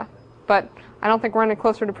 Yeah, but I don't think we're any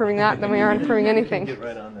closer to proving that than we are in proving anything. Get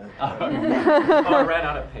right on that. Oh, I ran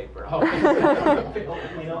out of paper.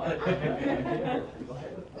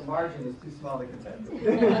 The margin is too small to contend.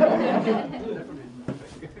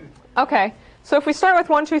 Okay, so if we start with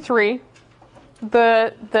 1, 2, 3,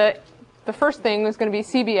 the first thing is going to be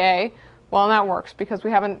CBA. Well, and that works because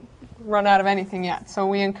we haven't run out of anything yet. So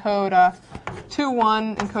we encode 2,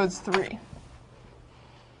 1 encodes 3.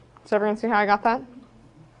 Does everyone see how I got that?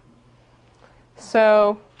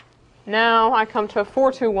 So now I come to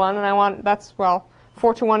 4, 2, 1, and I want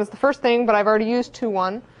 4, 2, 1 is the first thing, but I've already used 2,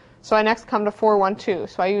 1. So I next come to 4, 1, 2.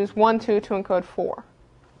 So I use 1, 2 to encode 4.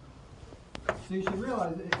 So you should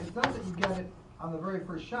realize it's not that you get it on the very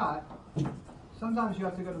first shot. Sometimes you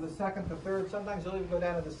have to go to the second, the third. Sometimes you'll even go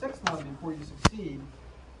down to the 6th one before you succeed.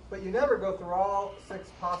 But you never go through all 6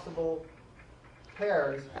 possible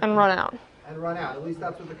pairs And run out. At least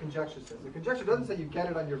that's what the conjecture says. The conjecture doesn't say you get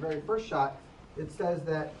it on your very first shot. It says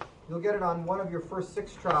that you'll get it on one of your first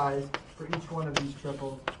 6 tries for each one of these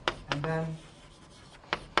triples. And then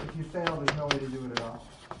if you fail, there's no way to do it at all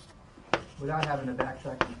without having to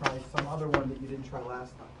backtrack and try some other one that you didn't try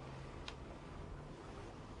last time.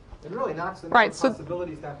 It really knocks the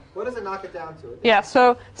possibilities down. What does it knock it down to? Yeah,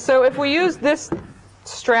 so if we use this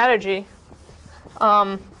strategy,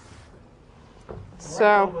 N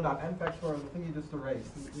factorial, the thing you just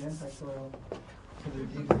erased, the N factorial to the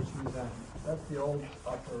D to choose N. That's the old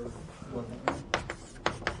upper one.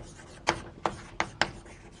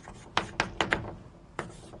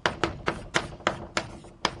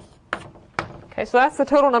 okay, so that's the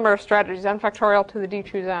total number of strategies, N factorial to the D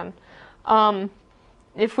choose N.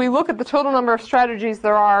 If we look at the total number of strategies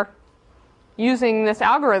there are using this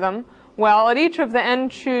algorithm, well, at each of the N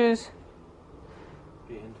choose...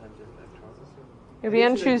 Be N times N factorial. You'll be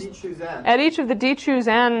n choose D choose n. at each of the d choose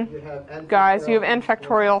n You have n guys. You have n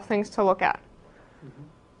factorial. factorial things to look at.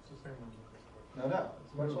 No,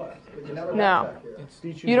 it's much less. But you never No. backtrack here. It's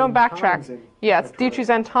D choose You don't n backtrack. times n Yeah, it's d factorial. choose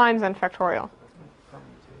n times n factorial.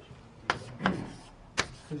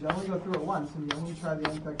 Because you only go through it once, and you only try the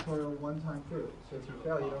n factorial one time through. So if you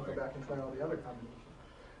fail, you don't go back and try all the other combinations.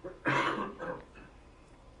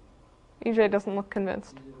 EJ doesn't look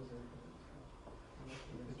convinced.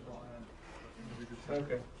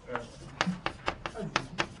 Okay.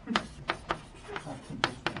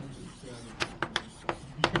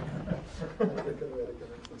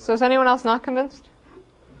 So is anyone else not convinced?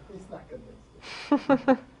 He's not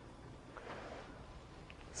convinced.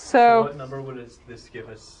 So what number would this give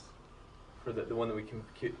us for the one that we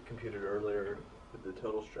computed earlier with the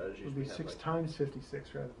total It strategies? would be we had, 6 like- times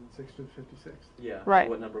 56 rather than 6 to the 56th. Yeah. Right.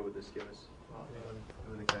 So what number would this give us? Anyone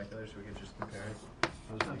with a calculator so we could just compare it?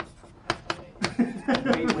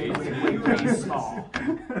 Way small.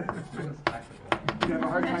 You have a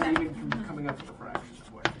hard time even from coming up with a fraction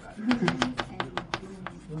of what that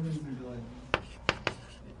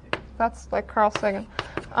that's like Carl Sagan.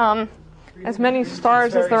 As many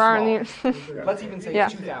stars as there are in the Let's even say Yeah.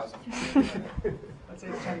 2,000. Let's say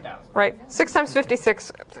it's 10,000. right. 6 times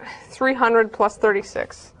 56, 300 plus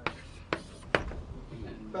 36.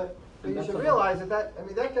 But you should realize that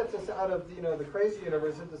that gets us out of the crazy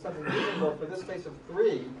universe into something reasonable for this space of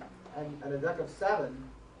 3 and a deck of 7.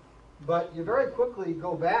 But you very quickly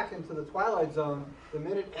go back into the twilight zone the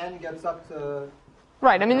minute n gets up to.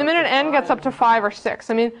 Right. I mean, the minute n gets up to 5 or 6.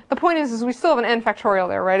 I mean, the point is we still have an n factorial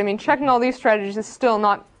there, right? I mean, checking all these strategies is still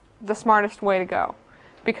not the smartest way to go,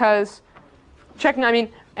 because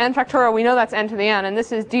n factorial, we know that's n to the n, and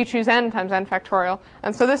this is d choose n times n factorial,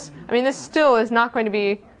 and so this still is not going to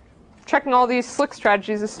be, checking all these slick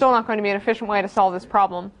strategies is still not going to be an efficient way to solve this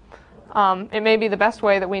problem. It may be the best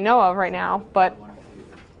way that we know of right now, but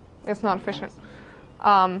it's not efficient.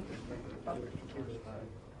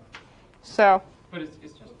 So. But it's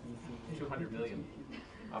just 200 million.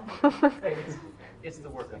 It's the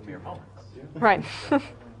work of mere moments. Right.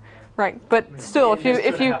 Right. But still, if you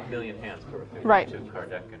 2.5 million hands per Right. 52 card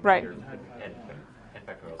deck and Right. and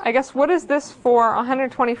factorials. I guess, what is this for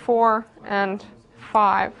 124 and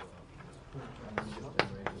 5?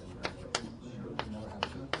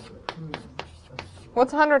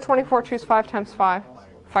 What's 124 choose 5 times 5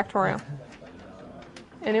 factorial?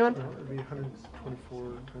 Anyone? It would be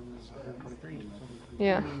 124 times 123.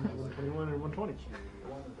 Yeah. 121 and 120.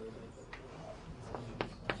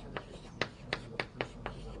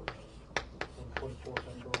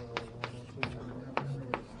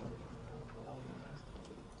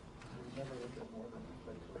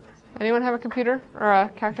 Anyone have a computer or a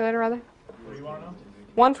calculator rather? What do you want to know?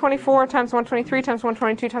 124 times 123 times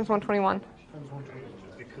 122 times 121.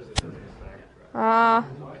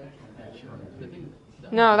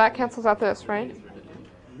 No, that cancels out this, right?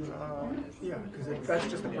 Yeah, because that's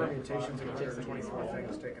just the permutations of 124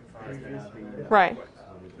 things taken 5. Right.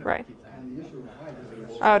 Right.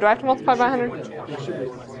 Oh, do I have to multiply by 100?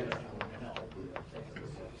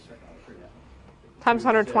 Times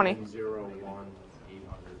 120.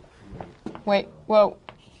 Wait, whoa.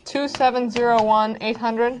 2701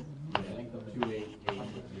 800?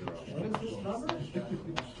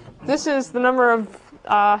 This is the number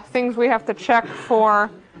of things we have to check for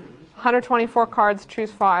 124 cards,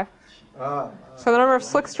 choose 5. So the number of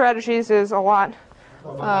slick strategies is a lot.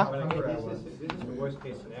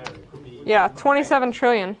 Yeah, 27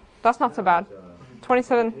 trillion. That's not so bad.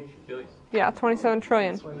 27. Yeah, 27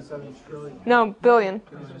 trillion. 27 trillion. No, billion.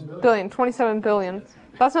 Billion. 27 billion.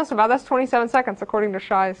 That's not so bad. That's 27 seconds, according to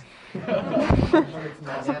Shai's.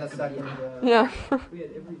 Yeah.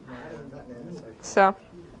 So,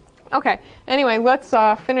 okay. Anyway, let's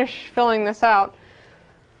finish filling this out.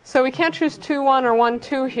 So we can't choose 2, 1 or 1,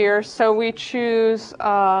 2 here, so we choose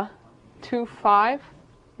 2, 5?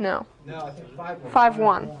 No. No, I think 5, 1. 5,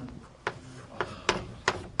 1.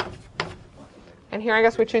 And here I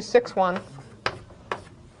guess we choose 6, 1.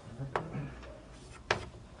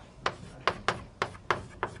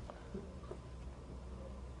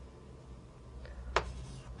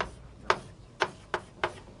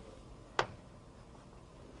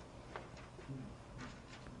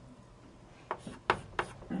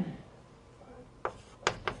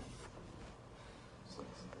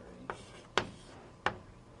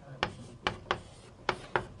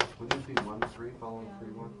 Wouldn't it be 1, 3 following 3,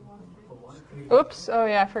 1? Oops. Oh,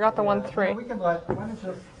 yeah, I forgot the 1, 3. We can why don't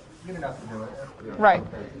you get enough to do it? Right.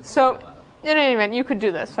 So, in any event, you could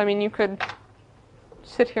do this. I mean, you could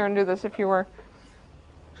sit here and do this if you were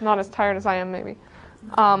not as tired as I am, maybe.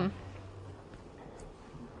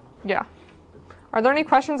 Yeah. Are there any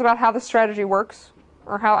questions about how the strategy works?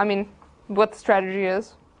 Or how, I mean, what the strategy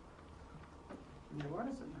is? Yeah, why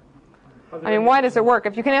does it? I mean, why does it work?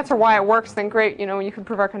 If you can answer why it works, then great, you know, you can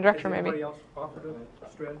prove our conjecture maybe. Anybody else offered a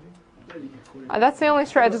strategy? That's the only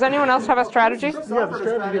strategy. Does anyone else have a strategy? Chris Yeah, the offered a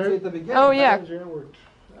strategy at the beginning. Oh, yeah. Strategy worked.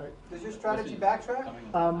 Does your strategy backtrack?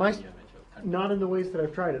 Not in the ways that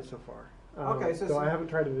I've tried it so far. Okay, so- so I haven't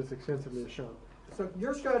tried it as extensively as Sean. So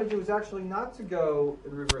your strategy was actually not to go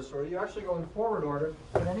in reverse order. You actually go in forward order.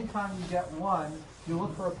 And anytime you get one, you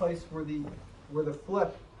look for a place where the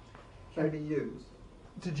flip can be used.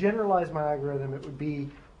 To generalize my algorithm, it would be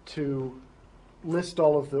to list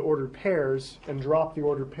all of the ordered pairs and drop the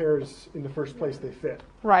ordered pairs in the first place they fit.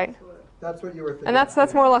 Right. That's what you were thinking. And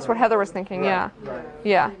that's more or less what Heather was thinking, yeah. Right.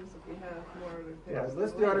 Yeah. Things if we have more ordered Yeah, pairs.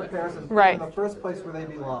 list the ordered pairs and put Right. them in the first place where they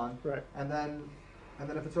belong. Right. And then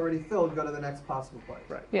if it's already filled, go to the next possible place.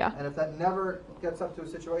 Right. Yeah. And if that never gets up to a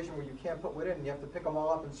situation where you can't put one in and you have to pick them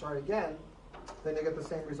all up and start again, then you get the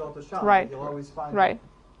same result as Sean. Right. You'll always find Right.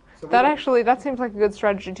 So That seems like a good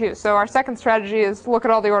strategy too. So our second strategy is look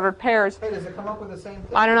at all the ordered pairs. Hey, does it come up with the same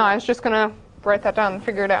thing? I don't know, I was just going to write that down and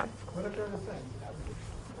figure it out. What if they're the same?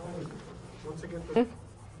 Once again,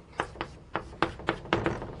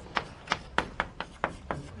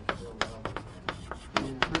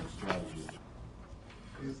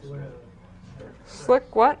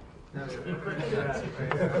 Slick what?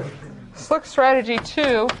 Slick strategy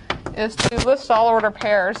 2 is to list all order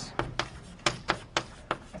pairs.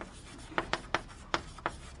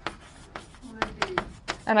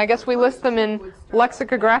 And I guess we list them in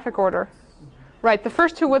lexicographic order. Right, the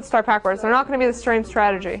first two would start backwards. They're not going to be the same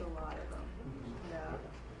strategy.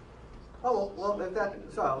 Oh, well,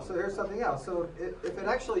 so here's something else. So if it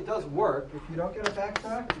actually does work, if you don't get a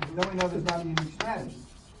backtrack, then we know there's not a unique strategy.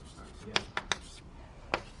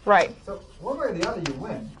 Right, So one way or the other, you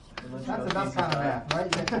win. That's the best kind of math,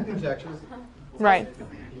 right? You can conjectures. right,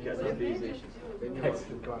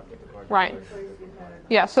 right.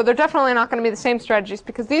 Yeah, so they're definitely not going to be the same strategies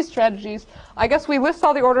because these strategies, I guess we list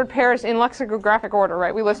all the ordered pairs in lexicographic order,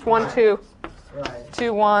 right? We list 1, 2, Right.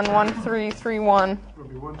 2, 1, 1, 3, 3, 1. it'll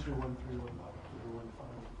be 1, 2, 1, 3, 1, 1,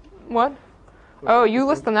 5. What? Oh, you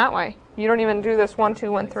list them that way. You don't even do this 1,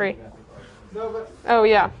 2, 1, 3. No, but Oh,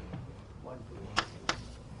 yeah.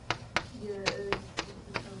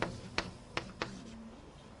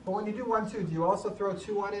 But when you do 1, 2, do you also throw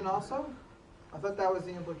 2, 1 in also? I thought that was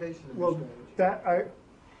the implication of Well, your strategy.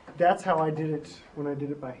 that's how I did it when I did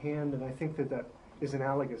it by hand, and I think that is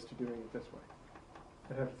analogous to doing it this way.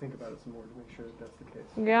 I'd have to think about it some more to make sure that that's the case.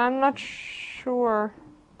 Yeah, I'm not sure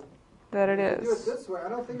that it If you do it is. this way, I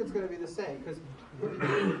don't think it's going to be the same because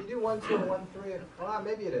if you do 1, 2, and 1, 3, well,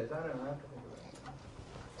 maybe it is. I don't know. I have to think about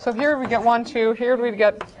it. So here we get 1, 2. Here we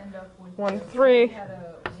get 1, 3,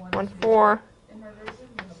 1, 4.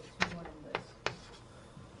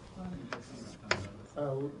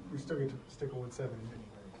 We still get to stick a 1, 7 in anyway.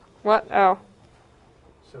 What? Oh.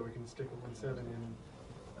 So we can stick a 1, 7 in.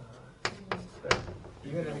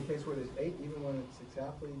 Even in a case where there's 8, even when it's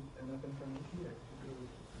exactly enough information?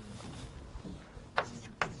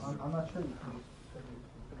 I'm not sure.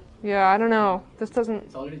 Yeah, I don't know. This doesn't...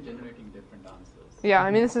 It's already generating different answers. Yeah,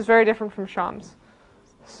 I mean, this is very different from Sham's.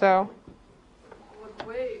 So... The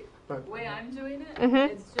way I'm doing it, Mhm.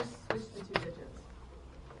 it's just switch the 2 digits.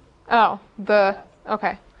 Oh,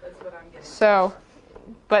 okay. That's what I'm getting. So,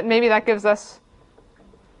 but maybe that gives us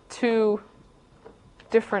 2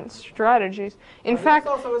 different strategies. In fact,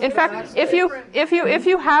 if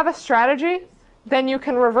you have a strategy, then you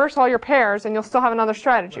can reverse all your pairs and you'll still have another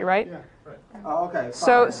strategy, right? Yeah, right. Oh, okay.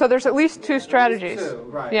 So fine. there's at least 2 strategies. At least 2,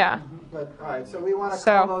 right. Yeah, But, all right, so we want to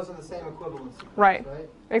So- call those in the same equivalency. right.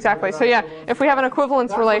 Exactly. So yeah, if we have an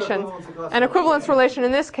equivalence relation, an equivalence relation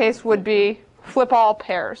in this case would be flip all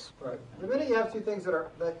pairs. Right. The minute you have 2 things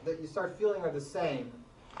that you start feeling are the same,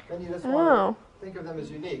 then you just want Oh. to think of them as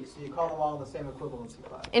unique. So you call them all in the same equivalency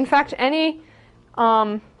class. In fact,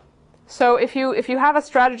 so if you have a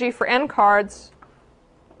strategy for n cards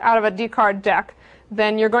out of a d card deck,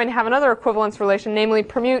 then you're going to have another equivalence relation, namely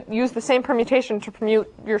use the same permutation to permute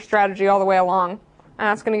your strategy all the way along, and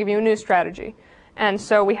that's going to give you a new strategy. And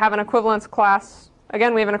so we have an equivalence class.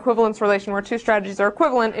 Again, we have an equivalence relation where 2 strategies are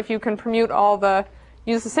equivalent if you can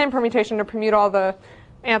use the same permutation to permute all the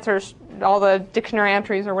answers, all the dictionary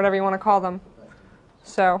entries, or whatever you want to call them.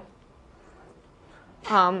 So,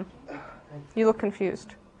 you look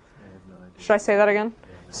confused. Should I say that again?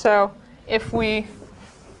 So,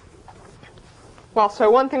 so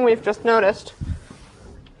one thing we've just noticed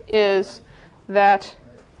is that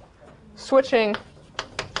switching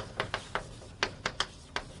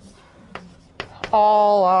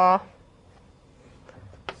all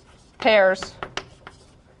pairs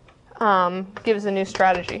gives a new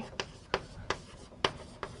strategy.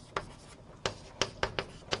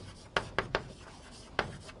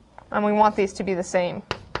 And we want these to be the same.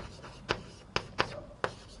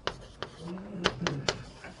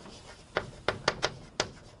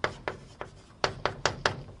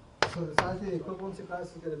 So the size of the equivalency class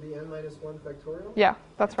is going to be n minus 1 factorial? Yeah,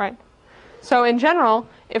 that's right. So in general,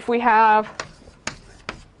 if we have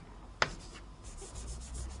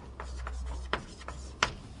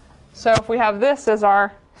this as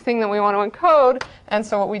our thing that we want to encode, and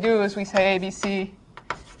so what we do is we say A, B, C,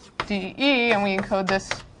 D, E, and we encode this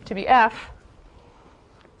to be F.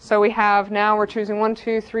 So we have, now we're choosing 1,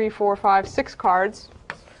 2, 3, 4, 5, 6 cards.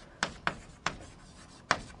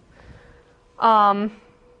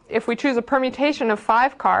 If we choose a permutation of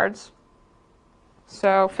 5 cards,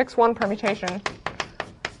 so fix one permutation,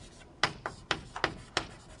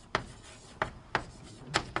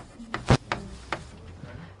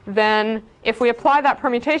 then if we apply that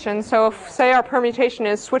permutation, so if, say our permutation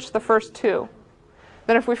is switch the first 2,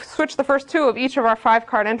 then if we switch the first 2 of each of our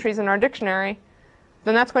 5-card entries in our dictionary,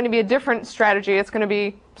 then that's going to be a different strategy. It's going to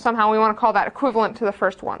be, somehow we want to call that equivalent to the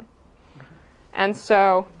first one. And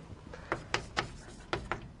so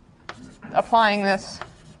applying this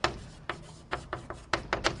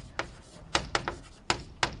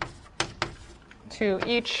to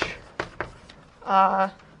each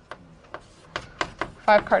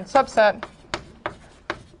 5-card subset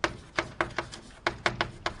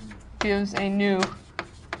gives a new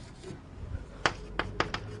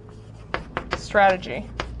strategy.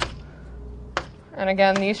 And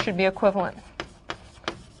again, these should be equivalent.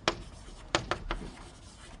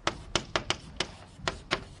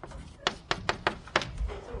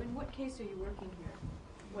 So in what case are you working here?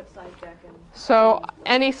 What size deck? And So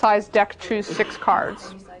any size deck, choose 6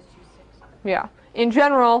 cards. any size choose 6? Yeah. In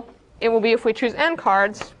general, it will be if we choose n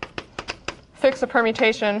cards, fix a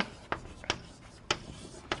permutation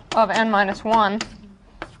of n minus 1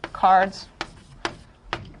 cards,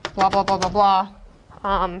 blah, blah, blah, blah,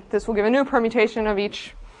 blah. This will give a new permutation of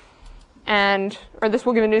each, or this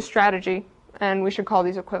will give a new strategy, and we should call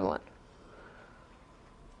these equivalent.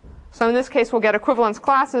 So in this case, we'll get equivalence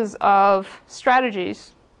classes of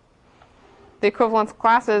strategies. The equivalence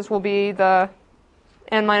classes will be the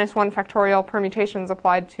n minus 1 factorial permutations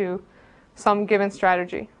applied to some given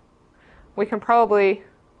strategy. We can probably,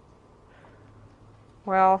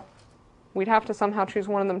 well, we'd have to somehow choose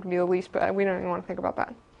one of them to be the least, but we don't even want to think about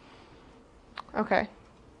that. Okay.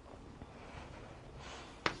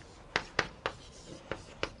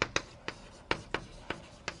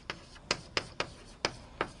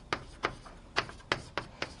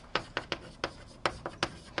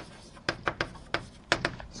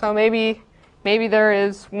 So maybe there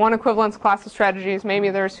is one equivalence class of strategies. Maybe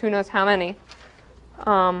there's who knows how many.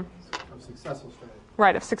 Of successful strategies.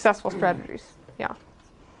 Right, of successful strategies. Yeah.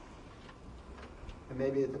 And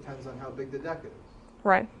maybe it depends on how big the deck is.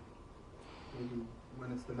 Right. Maybe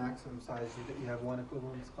when it's the maximum size, you have one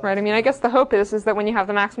equivalence class. Right. I mean, I guess the hope is that when you have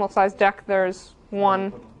the maximal size deck, there's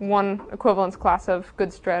one equivalence class of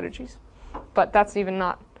good strategies. But that's even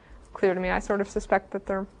not clear to me. I sort of suspect that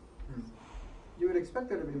they're... You would expect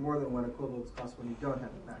there to be more than one equivalence class when you don't have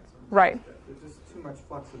a maximum. Right. There's just too much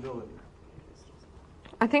flexibility.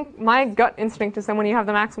 I think my gut instinct is that when you have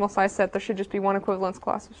the maximal size set, there should just be one equivalence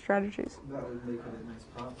class of strategies. That would make it a nice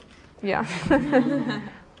problem. Yeah.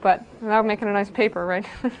 But that would make it a nice paper, right?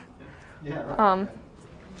 Yeah. Right.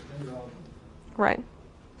 Right.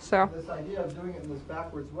 So. This idea of doing it in this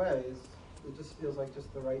backwards way it just feels like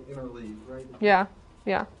just the right interleave, right? Yeah.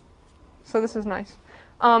 Yeah. So this is nice.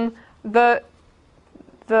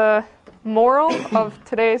 The moral of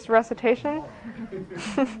today's recitation,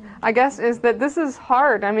 I guess, is that this is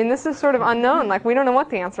hard. I mean, this is sort of unknown. Like, we don't know what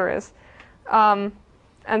the answer is. And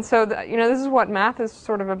so, this is what math is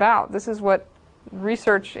sort of about. This is what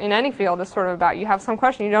research in any field is sort of about. You have some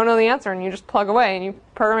question, you don't know the answer, and you just plug away, and you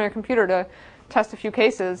program your computer to test a few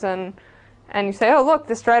cases, and you say, oh, look,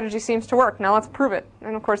 this strategy seems to work. Now let's prove it.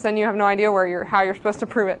 And, of course, then you have no idea how you're supposed to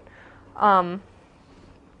prove it.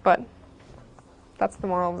 But that's the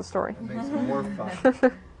moral of the story. It makes it more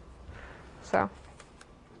fun. So,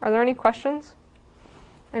 are there any questions?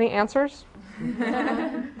 Any answers?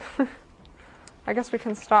 I guess we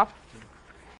can stop